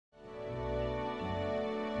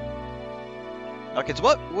Okay, so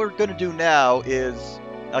what we're going to do now is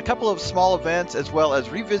a couple of small events as well as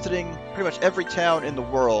revisiting pretty much every town in the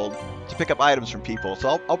world to pick up items from people.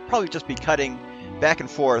 So I'll probably just be cutting back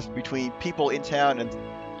and forth between people in town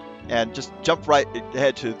and just jump right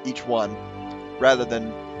ahead to each one rather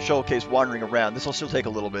than showcase wandering around. This will still take a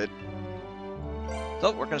little bit.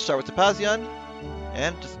 So we're going to start with Fantasia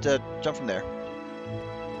and just jump from there.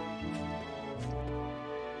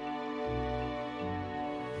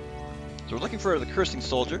 So we're looking for the cursing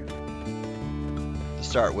soldier to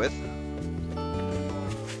start with.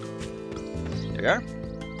 There we are.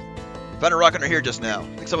 Found a rock under here just now. I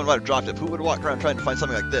think someone might have dropped it. Who would walk around trying to find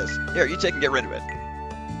something like this? Here, you take and get rid of it.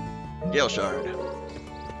 Gale Shard.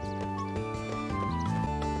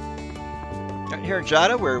 Right here in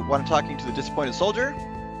Jada, we're talking to the disappointed soldier.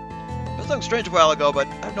 It was something strange a while ago, but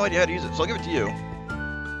I have no idea how to use it, so I'll give it to you.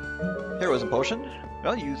 Heroism potion.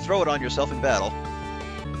 Well, you throw it on yourself in battle.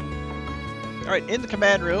 Alright, in the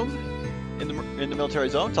command room, in the military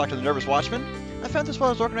zone, talk to the nervous watchman. I found this while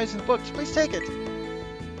I was organizing the books. Please take it.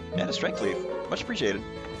 And a strength leaf. Much appreciated.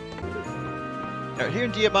 Alright, here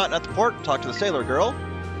in Diamant at the port, talk to the sailor girl.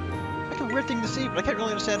 Like a weird thing to see, but I can't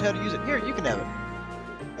really understand how to use it. Here, you can have it.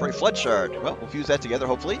 For a flood shard. Well, we'll fuse that together,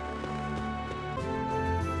 hopefully.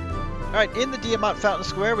 Alright, in the Diamant Fountain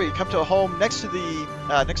Square, we come to a home next to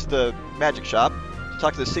the magic shop.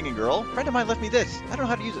 Talk to the singing girl. A friend of mine left me this. I don't know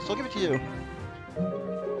how to use it, so I'll give it to you.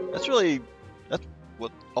 That's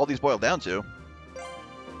what all these boil down to.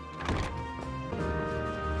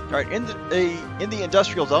 Alright, in the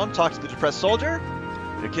industrial zone, talk to the depressed soldier.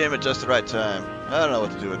 You came at just the right time. I don't know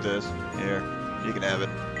what to do with this. Here, you can have it.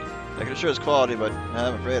 I can assure its quality, but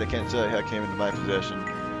I'm afraid I can't tell you how it came into my possession.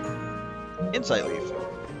 Insight leaf.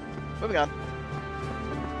 Moving on.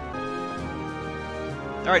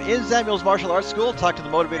 Alright, in Samuel's martial arts school, talk to the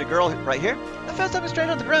motivated girl right here. I found something straight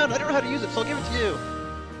on the ground. I don't know how to use it, so I'll give it to you.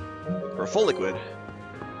 For a full liquid.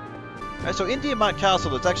 Alright, so in Diamant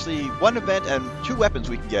Castle, there's actually one event and two weapons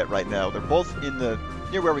we can get right now. They're both in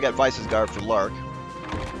near where we got Vice's guard for Lark.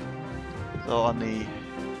 So on the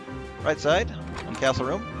right side, on the castle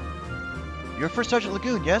room. You're First Sergeant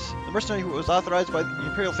Lagoon, yes? The mercenary who was authorized by the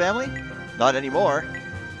Imperial family? Not anymore.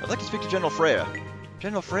 I'd like to speak to General Freya.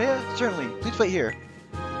 General Freya? Certainly. Please wait here.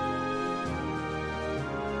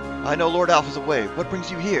 I know Lord Alpha's away. What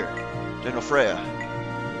brings you here? General Freya.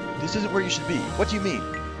 This isn't where you should be. What do you mean?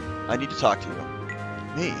 I need to talk to you.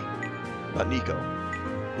 Me? About Niko.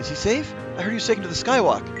 Is he safe? I heard he was taken to the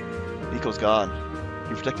Skywalk. Niko's gone.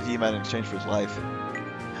 He protected Diamant in exchange for his life.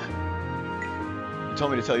 He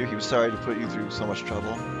told me to tell you he was sorry to put you through so much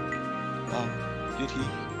trouble. Oh, did he?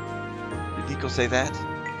 Did Niko say that?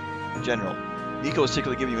 General, Niko was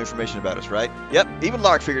secretly giving you information about us, right? Yep, even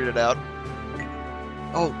Lark figured it out.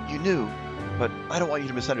 Oh, you knew. But I don't want you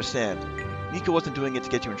to misunderstand. Niko wasn't doing it to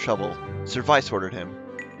get you in trouble. Sir Vice ordered him.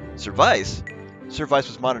 Sir Vice? Sir Vice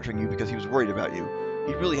was monitoring you because he was worried about you.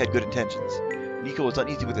 He really had good intentions. Niko was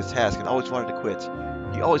uneasy with his task and always wanted to quit.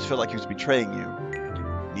 He always felt like he was betraying you.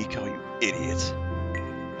 Niko, you idiot.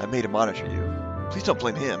 I made him monitor you. Please don't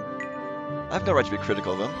blame him. I have no right to be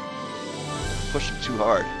critical of him. I pushed him too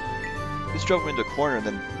hard. This drove him into a corner and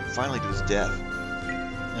then finally to his death.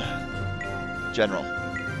 General.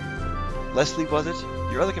 Leslie, was it?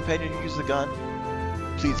 Your other companion who used the gun?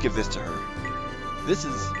 Please give this to her. This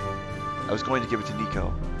is... I was going to give it to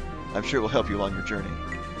Niko. I'm sure it will help you along your journey.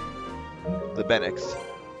 The Bennex.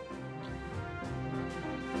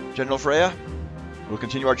 General Freya, we'll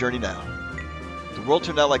continue our journey now. The world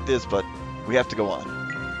turned out like this, but we have to go on.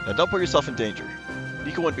 Now don't put yourself in danger.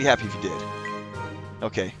 Niko wouldn't be happy if you did.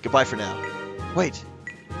 Okay, goodbye for now. Wait!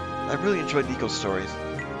 I really enjoyed Niko's stories.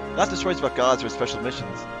 Not the stories about gods or special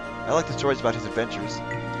missions. I like the stories about his adventures.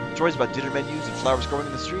 Stories about dinner menus and flowers growing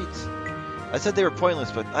in the streets. I said they were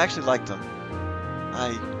pointless, but I actually liked them.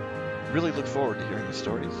 I really look forward to hearing the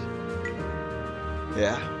stories.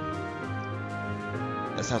 Yeah.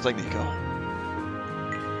 That sounds like Niko.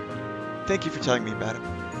 Thank you for telling me about him.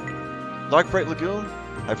 Larkbright Lagoon,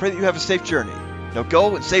 I pray that you have a safe journey. Now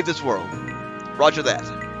go and save this world. Roger that.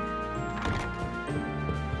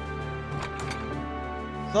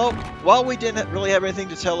 So, while we didn't really have anything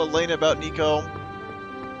to tell Elena about Niko,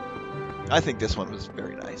 I think this one was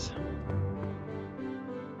very nice.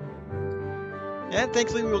 And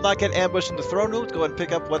thankfully we will not get ambushed in the throne room. Let's go ahead and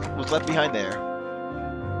pick up what was left behind there.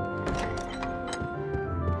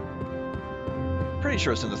 Pretty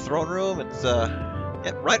sure it's in the throne room. It's,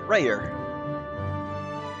 yeah, right here.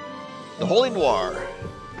 The Holy Noir.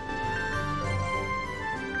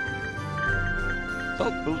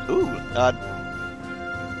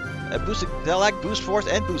 Boost Delac, boost force,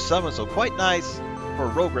 and boost summon, so quite nice for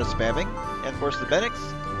Rogress spamming. and of course the Bennex.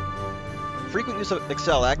 Frequent use of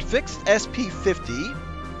Excel Act. Fixed SP 50.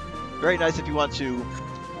 Very nice if you want to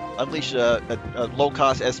unleash a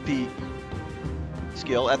low-cost SP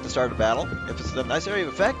skill at the start of battle. If it's a nice area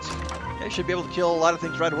of effect, you should be able to kill a lot of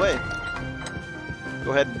things right away.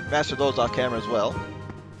 Go ahead and master those off camera as well.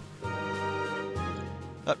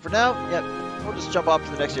 But for now, yeah, we'll just jump off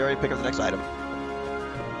to the next area and pick up the next item.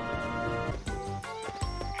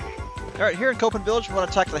 Alright, here in Copen Village, we want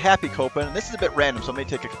to talk to the Happy Copen, and this is a bit random, so it may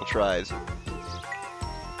take a couple tries.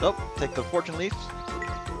 So, take the Fortune Leaf.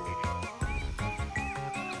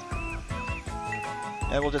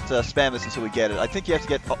 And we'll just spam this until we get it. I think you have to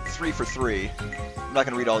get 3 for 3. I'm not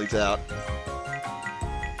going to read all these out.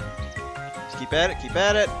 Just keep at it, keep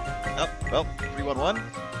at it. Oh, well, 311.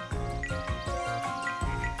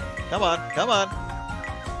 Come on, come on.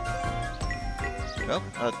 Well,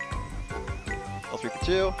 all 3 for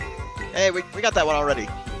 2. Hey, we got that one already.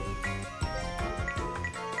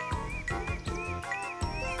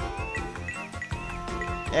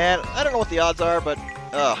 And I don't know what the odds are, but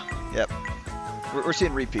yep, we're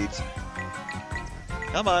seeing repeats.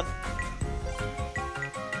 Come on.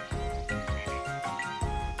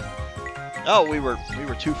 Oh, we were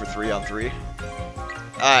 2 for 3 on 3. All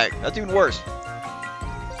right, that's even worse.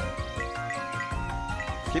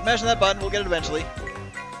 Keep mashing that button. We'll get it eventually.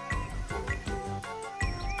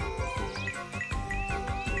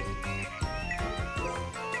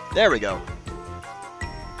 There we go.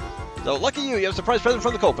 So, lucky you, you have a surprise present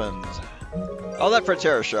from the Copens. All that for a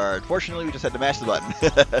Terror Shard. Fortunately, we just had to mash the button.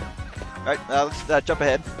 Alright, let's jump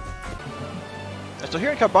ahead. So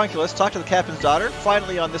here in Carbunculus, talk to the captain's daughter,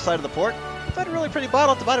 finally on this side of the port. I found a really pretty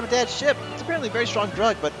bottle at the bottom of Dad's ship. It's apparently a very strong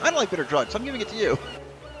drug, but I don't like bitter drugs, so I'm giving it to you.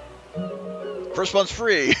 First one's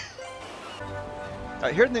free.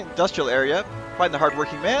 Alright, here in the industrial area, find the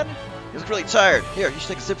hard-working man. You look really tired. Here, you should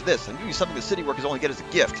take a sip of this. I'm giving you something the city workers only get as a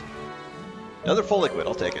gift. Another full liquid.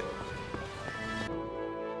 I'll take it.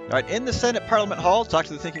 Alright, in the Senate Parliament Hall, talk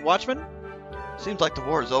to the Thinking Watchman. Seems like the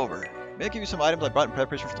war is over. May I give you some items I brought in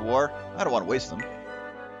preparation for the war? I don't want to waste them.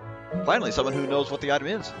 Finally, someone who knows what the item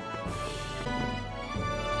is.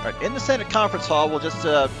 Alright, in the Senate Conference Hall, we'll just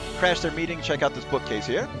crash their meeting and check out this bookcase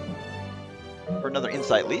here. For another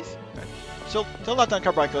insight leaf. Right. Still not done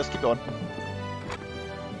Carbunculus. Keep going.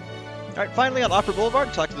 Alright, finally on Opera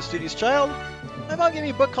Boulevard, talk to the studious child. My mom gave me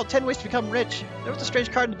a book called 10 Ways to Become Rich. There was a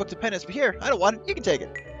strange card in the book to penance, but here, I don't want it. You can take it.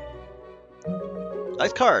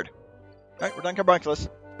 Nice card. Alright, we're done Carbunculus.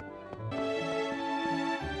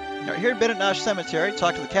 Alright, here in Bennett Cemetery,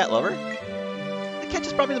 talk to the cat lover. The cat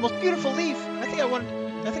just brought me the most beautiful leaf. I think I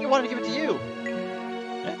wanted to give it to you.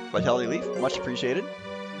 Yeah, Vitality leaf, much appreciated.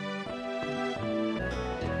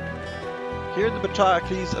 Here in the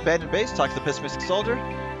Batraki's abandoned base, talk to the pessimistic soldier.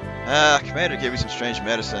 Commander gave me some strange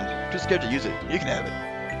medicine. I'm too scared to use it. You can have it.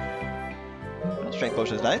 Well, strength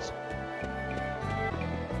potion is nice.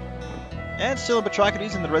 And still in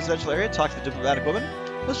Batrakides in the residential area, talk to the diplomatic woman.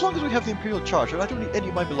 As long as we have the Imperial Charter, I don't need any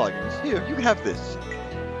of my belongings. Here, you can have this.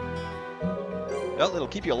 Well, it'll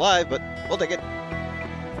keep you alive, but we'll take it.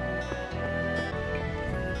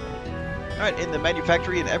 Alright, in the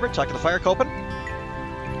manufactory in Everett, talk to the Fire Copen.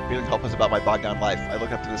 Feeling hopeless about my bogged down life. I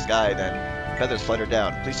look up to the sky, then feathers flutter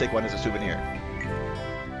down. Please take one as a souvenir.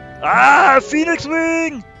 Ah! Phoenix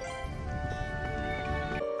Wing!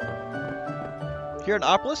 Here in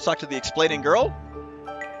Opolis, talk to the Explaining Girl.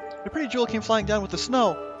 The pretty jewel came flying down with the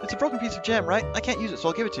snow. It's a broken piece of gem, right? I can't use it, so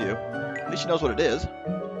I'll give it to you. At least she knows what it is.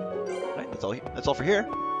 Alright, that's all for here.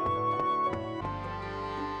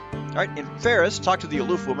 Alright, in Ferris, talk to the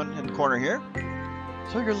aloof woman in the corner here.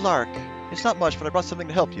 So you're Lark. It's not much, but I brought something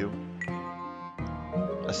to help you.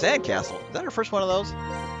 A sandcastle? Is that our first one of those?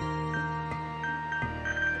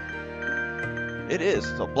 It is.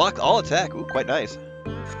 So block all attack. Ooh, quite nice.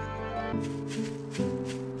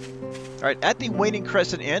 Alright, at the Waning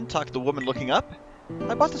Crescent Inn, talk to the woman looking up.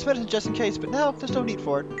 I bought this medicine just in case, but now there's no need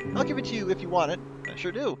for it. I'll give it to you if you want it. I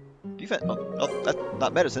sure do. Defense. Oh, that's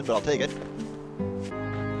not medicine, but I'll take it.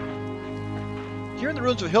 Here in the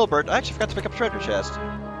ruins of Hilbert, I actually forgot to pick up a treasure chest.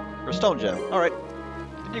 Or a stone gem. Alright.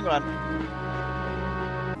 Continue on.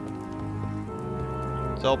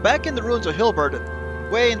 So, back in the ruins of Hilbert,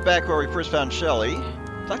 way in the back where we first found Shelley,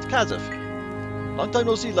 talk to Kazif. Long time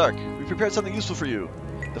no see, Lark. We prepared something useful for you.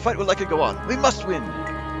 The fight will likely go on. We must win!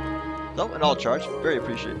 So, an all charge. Very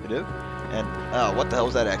appreciative. And, what the hell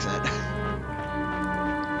was that accent?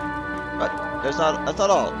 But, that's not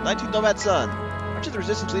all. 19th Nomad Sun. Aren't you the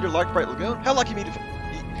resistance leader, Lark Bright Lagoon? How lucky me to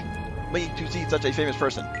see such a famous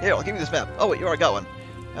person. Here, I'll give you this map. Oh, wait, you already got one.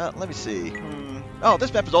 Let me see. Oh,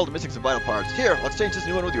 this map is old and missing some vital parts. Here, let's change this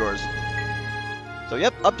new one with yours. So,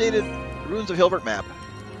 yep, updated Ruins of Hilbert map.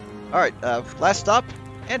 Alright, last stop,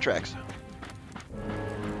 Antrax.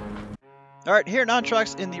 Alright, here in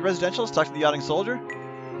Antrax in the residential, talk to the yachting soldier.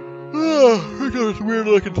 Oh, I got this weird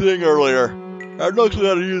looking thing earlier. I have no clue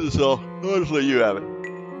how to use it, so I'll just let you have it.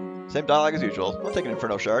 Same dialogue as usual. I'll take an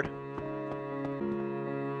Inferno Shard.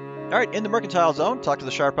 Alright, in the mercantile zone, talk to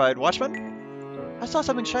the sharp-eyed watchman. I saw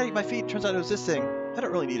something shiny at my feet. Turns out it was this thing. I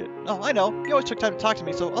don't really need it. Oh, I know. You always took time to talk to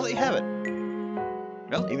me, so I'll let you have it.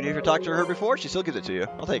 Well, even if you talked to her before, she still gives it to you.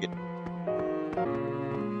 I'll take it.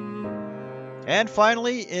 And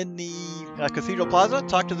finally, in the Cathedral Plaza,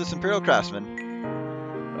 talk to this Imperial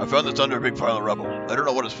craftsman. I found this under a big pile of rubble. I don't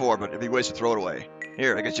know what it's for, but if he wastes it, throw it away.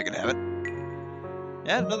 Here, I guess you can have it.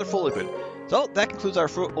 And another full liquid. So, that concludes our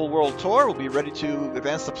full world tour. We'll be ready to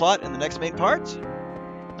advance the plot in the next main part.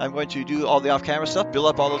 I'm going to do all the off-camera stuff, build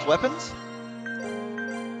up all those weapons.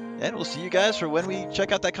 And we'll see you guys for when we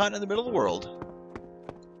check out that continent in the middle of the world.